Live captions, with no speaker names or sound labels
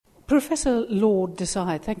Professor Lord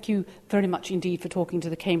Desai, thank you very much indeed for talking to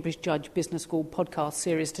the Cambridge Judge Business School podcast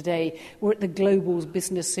series today. We're at the Global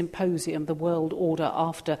Business Symposium, the World Order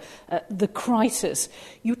After the Crisis.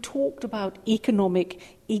 You talked about economic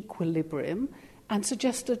equilibrium and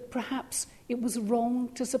suggested perhaps it was wrong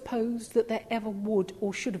to suppose that there ever would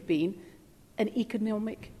or should have been an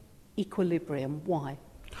economic equilibrium. Why?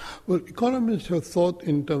 Well, economists have thought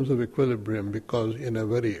in terms of equilibrium because in a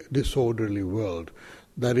very disorderly world,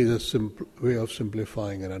 that is a simple way of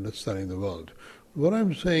simplifying and understanding the world. What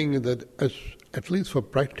I'm saying is that, at least for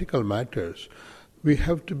practical matters, we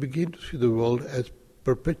have to begin to see the world as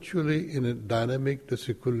perpetually in a dynamic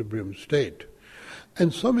disequilibrium state.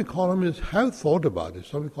 And some economists have thought about it,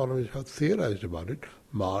 some economists have theorized about it,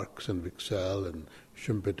 Marx and Wicksell and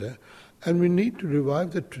Schumpeter, and we need to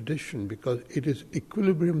revive that tradition because it is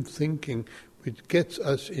equilibrium thinking which gets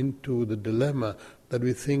us into the dilemma that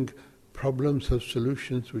we think problems have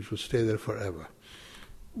solutions which will stay there forever.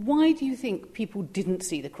 Why do you think people didn't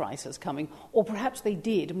see the crisis coming? Or perhaps they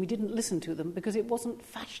did and we didn't listen to them because it wasn't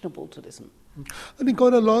fashionable to listen? I think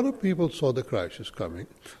quite a lot of people saw the crisis coming.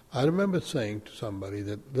 I remember saying to somebody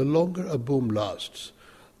that the longer a boom lasts,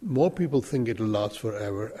 more people think it will last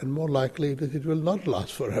forever and more likely it is it will not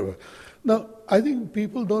last forever. Now, I think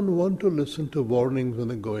people don't want to listen to warnings when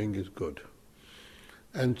the going is good.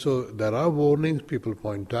 And so there are warnings. People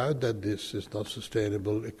point out that this is not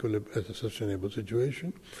sustainable, as a sustainable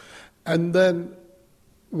situation. And then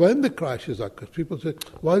when the crisis occurs, people say,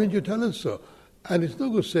 why didn't you tell us so? And it's no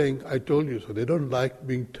good saying, I told you so. They don't like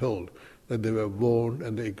being told that they were warned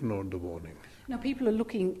and they ignored the warning. Now, people are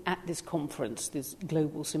looking at this conference, this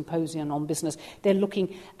global symposium on business. They're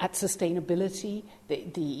looking at sustainability,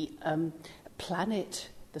 the planet,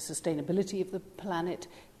 the sustainability of the planet,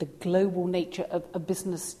 the global nature of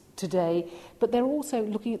business today, but they're also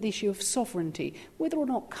looking at the issue of sovereignty, whether or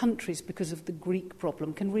not countries, because of the Greek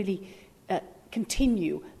problem, can really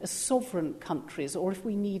continue as sovereign countries, or if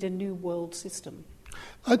we need a new world system.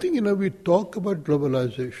 I think, we talk about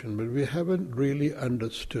globalization, but we haven't really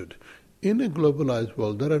understood. In a globalized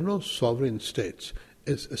world, there are no sovereign states.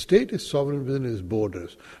 A state is sovereign within its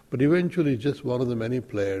borders, but eventually just one of the many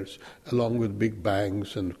players, along with big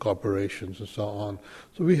banks and corporations and so on.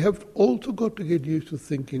 So we have also got to get used to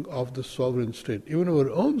thinking of the sovereign state, even our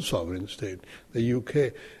own sovereign state, the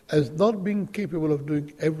UK, as not being capable of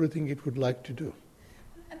doing everything it would like to do.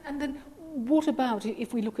 And then what about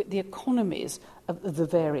if we look at the economies of the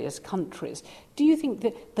various countries? Do you think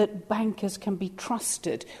that bankers can be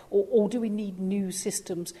trusted, or do we need new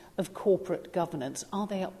systems of corporate governance? Are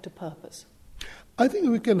they up to purpose? I think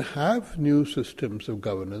we can have new systems of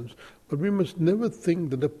governance, but we must never think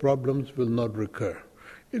that the problems will not recur.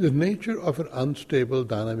 It is the nature of an unstable,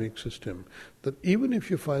 dynamic system that even if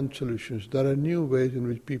you find solutions, there are new ways in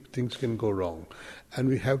which things can go wrong. And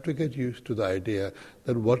we have to get used to the idea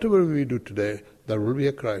that whatever we do today, there will be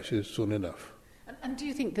a crisis soon enough. And do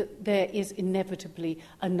you think that there is inevitably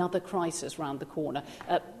another crisis round the corner?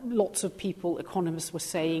 Lots of people, economists, were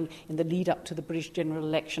saying in the lead-up to the British general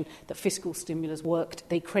election that fiscal stimulus worked.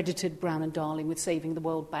 They credited Brown and Darling with saving the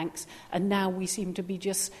world banks, and now we seem to be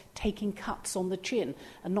just taking cuts on the chin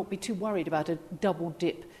and not be too worried about a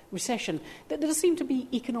double-dip recession. There does seem to be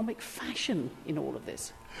economic fashion in all of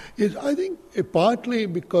this. Yes, I think partly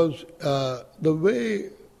because the way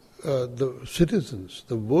the citizens,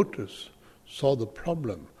 the voters, saw the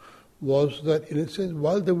problem was that, in a sense,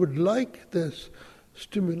 while they would like this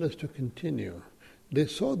stimulus to continue, they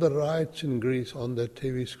saw the riots in Greece on their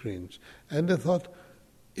TV screens, and they thought,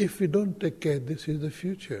 if we don't take care, this is the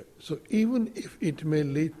future. So even if it may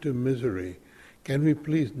lead to misery, can we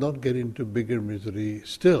please not get into bigger misery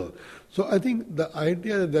still? So I think the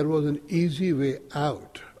idea that there was an easy way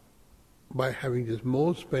out by having just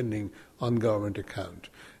more spending on government account,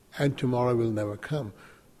 and tomorrow will never come,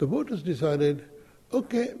 the voters decided,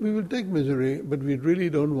 okay, we will take misery, but we really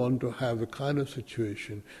don't want to have the kind of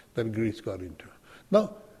situation that Greece got into.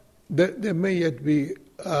 Now, there may yet be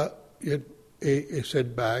a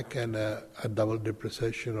setback and a double-dip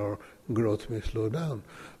recession, or growth may slow down.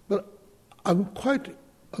 But I'm quite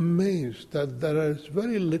amazed that there is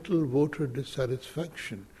very little voter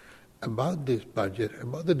dissatisfaction about this budget,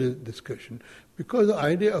 about the discussion, because the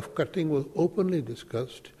idea of cutting was openly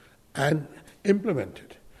discussed and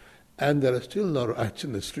implemented. And there are still no riots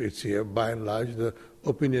in the streets here. By and large, the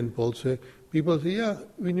opinion polls say, people say, yeah,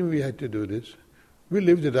 we knew we had to do this. We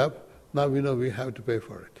lived it up. Now we know we have to pay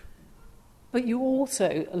for it. But you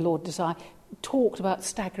also, Lord Desai, talked about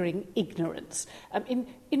staggering ignorance.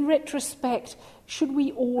 In retrospect, should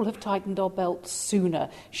we all have tightened our belts sooner?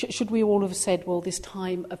 Should we all have said, well, this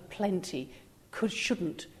time of plenty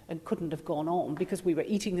shouldn't and couldn't have gone on because we were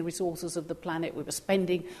eating the resources of the planet, we were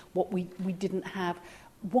spending what we didn't have.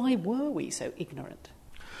 Why were we so ignorant?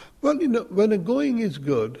 Well, when the going is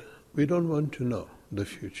good, we don't want to know the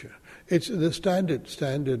future. It's the standard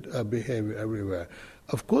behavior everywhere.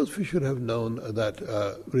 Of course, we should have known that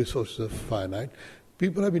resources are finite.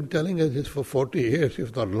 People have been telling us this for 40 years,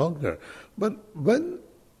 if not longer. But when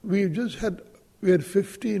we had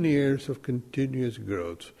 15 years of continuous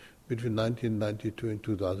growth between 1992 and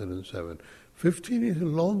 2007. 15 is a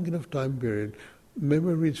long enough time period.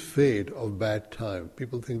 Memories fade of bad time.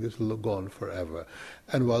 People think this will go on forever.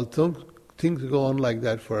 And while things go on like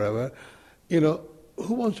that forever,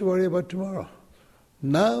 who wants to worry about tomorrow?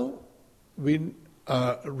 Now we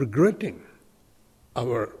are regretting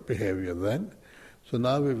our behavior then, so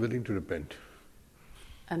now we're willing to repent.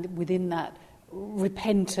 And within that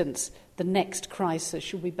repentance, the next crisis,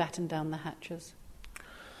 should we batten down the hatches?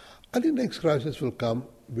 I think the next crisis will come.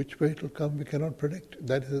 Which way it will come, we cannot predict.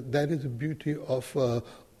 That is the beauty of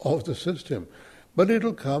the system. But it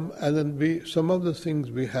will come, and then some of the things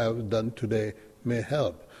we have done today may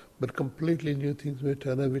help, but completely new things may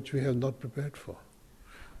turn up which we have not prepared for.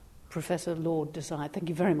 Professor Lord Desai, thank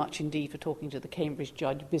you very much indeed for talking to the Cambridge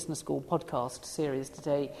Judge Business School podcast series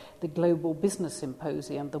today, the Global Business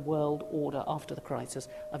Symposium, the World Order After the Crisis.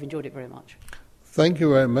 I've enjoyed it very much. Thank you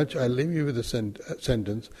very much. I'll leave you with a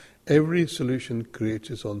sentence. Every solution creates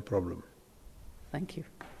its own problem. Thank you.